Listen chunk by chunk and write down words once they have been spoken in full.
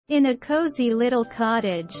In a cozy little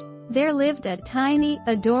cottage, there lived a tiny,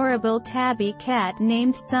 adorable tabby cat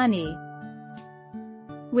named Sunny.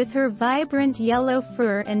 With her vibrant yellow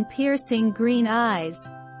fur and piercing green eyes,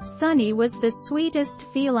 Sunny was the sweetest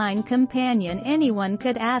feline companion anyone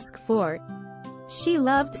could ask for. She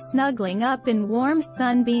loved snuggling up in warm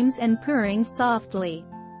sunbeams and purring softly.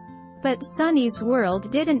 But Sunny's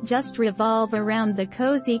world didn't just revolve around the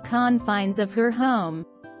cozy confines of her home.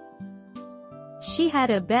 She had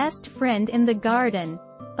a best friend in the garden,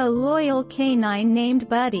 a loyal canine named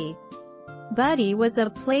Buddy. Buddy was a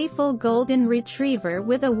playful golden retriever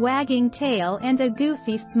with a wagging tail and a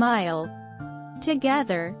goofy smile.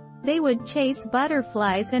 Together, they would chase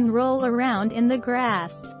butterflies and roll around in the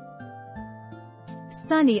grass.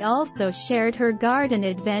 Sunny also shared her garden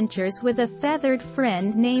adventures with a feathered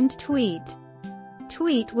friend named Tweet.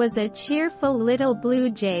 Tweet was a cheerful little blue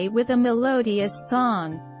jay with a melodious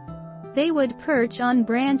song. They would perch on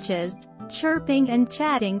branches, chirping and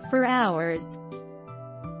chatting for hours.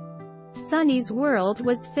 Sunny's world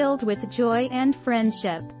was filled with joy and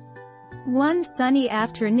friendship. One sunny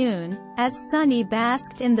afternoon, as Sunny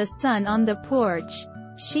basked in the sun on the porch,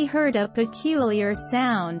 she heard a peculiar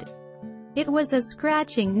sound. It was a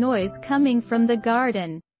scratching noise coming from the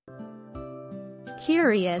garden.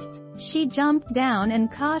 Curious, she jumped down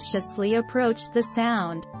and cautiously approached the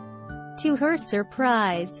sound. To her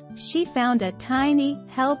surprise, she found a tiny,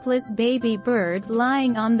 helpless baby bird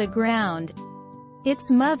lying on the ground.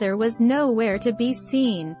 Its mother was nowhere to be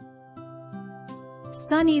seen.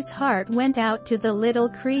 Sunny's heart went out to the little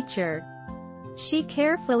creature. She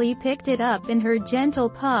carefully picked it up in her gentle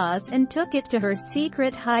paws and took it to her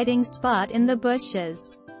secret hiding spot in the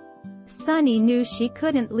bushes. Sunny knew she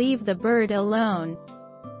couldn't leave the bird alone.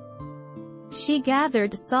 She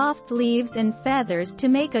gathered soft leaves and feathers to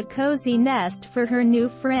make a cozy nest for her new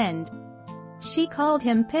friend. She called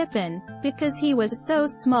him Pippin, because he was so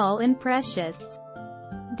small and precious.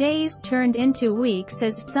 Days turned into weeks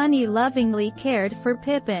as Sunny lovingly cared for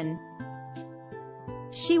Pippin.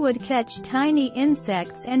 She would catch tiny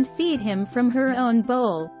insects and feed him from her own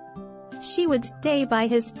bowl. She would stay by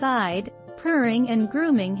his side, purring and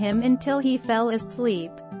grooming him until he fell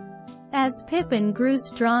asleep. As Pippin grew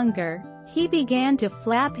stronger, he began to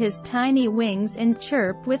flap his tiny wings and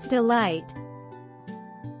chirp with delight.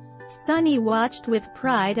 Sunny watched with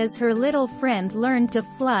pride as her little friend learned to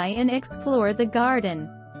fly and explore the garden.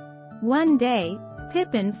 One day,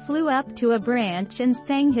 Pippin flew up to a branch and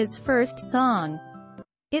sang his first song.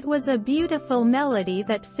 It was a beautiful melody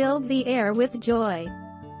that filled the air with joy.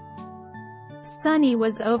 Sunny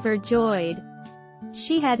was overjoyed.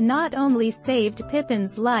 She had not only saved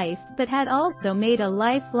Pippin's life but had also made a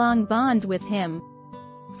lifelong bond with him.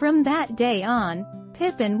 From that day on,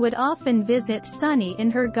 Pippin would often visit Sunny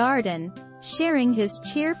in her garden, sharing his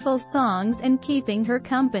cheerful songs and keeping her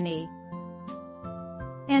company.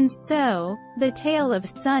 And so, the tale of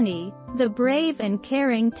Sunny, the brave and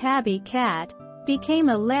caring tabby cat, became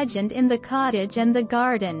a legend in the cottage and the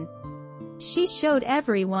garden. She showed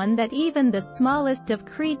everyone that even the smallest of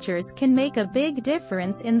creatures can make a big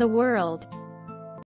difference in the world.